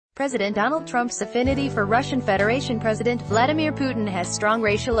President Donald Trump's affinity for Russian Federation President Vladimir Putin has strong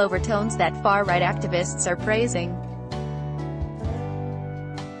racial overtones that far-right activists are praising.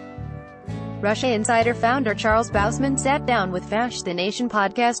 Russia Insider founder Charles Bausman sat down with Fash the Nation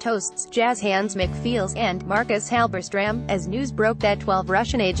podcast hosts Jazz Hands McFeels and Marcus Halberstram, as news broke that 12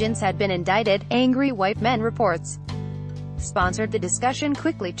 Russian agents had been indicted. Angry White Men reports. Sponsored. The discussion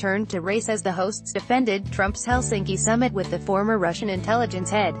quickly turned to race as the hosts defended Trump's Helsinki summit with the former Russian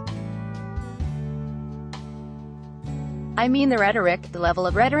intelligence head. "I mean, the rhetoric, the level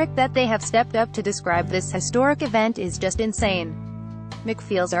of rhetoric that they have stepped up to describe this historic event is just insane,"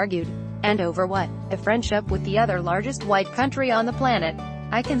 McFeels argued. "And over what? A friendship with the other largest white country on the planet.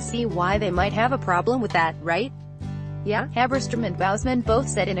 I can see why they might have a problem with that, right?" "Yeah," Halberstram and Bausman both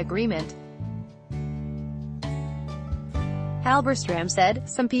said in agreement. Halberstram said,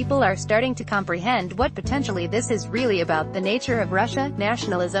 "Some people are starting to comprehend what potentially this is really about, the nature of Russia,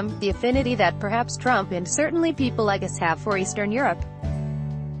 nationalism, the affinity that perhaps Trump and certainly people like us have for Eastern Europe.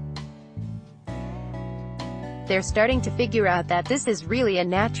 They're starting to figure out that this is really a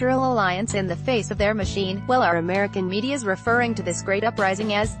natural alliance in the face of their machine. Well, our American media's referring to this great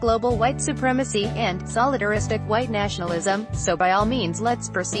uprising as global white supremacy and solidaristic white nationalism, so by all means let's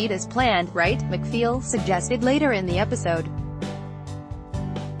proceed as planned, right?" McFeels suggested later in the episode.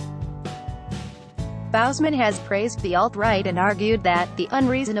 Bausman has praised the alt-right and argued that the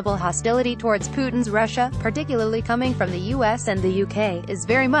unreasonable hostility towards Putin's Russia, particularly coming from the US and the UK, is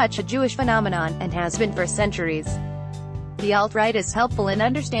very much a Jewish phenomenon, and has been for centuries. The alt-right is helpful in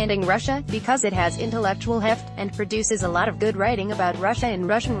understanding Russia, because it has intellectual heft, and produces a lot of good writing about Russia and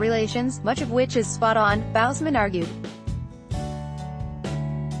Russian relations, much of which is spot on, Bausman argued,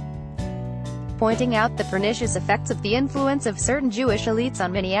 pointing out the pernicious effects of the influence of certain Jewish elites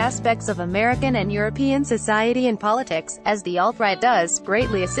on many aspects of American and European society and politics, as the alt-right does,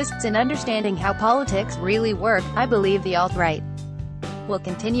 greatly assists in understanding how politics really work. "I believe the alt-right will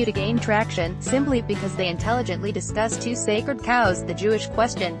continue to gain traction, simply because they intelligently discuss two sacred cows, the Jewish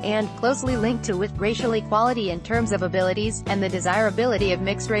question, and, closely linked to it, racial equality in terms of abilities, and the desirability of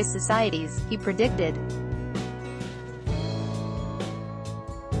mixed-race societies," he predicted.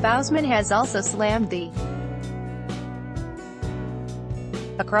 Bausman has also slammed the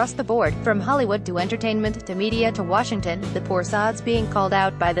across the board, from Hollywood to entertainment to media to Washington, the poor sods being called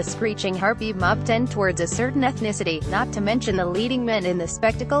out by the screeching harpy mob tend towards a certain ethnicity, not to mention the leading men in the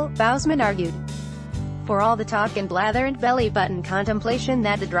spectacle, Bausman argued. For all the talk and blather and belly-button contemplation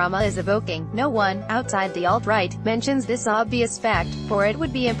that the drama is evoking, no one, outside the alt-right, mentions this obvious fact, for it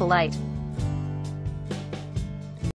would be impolite.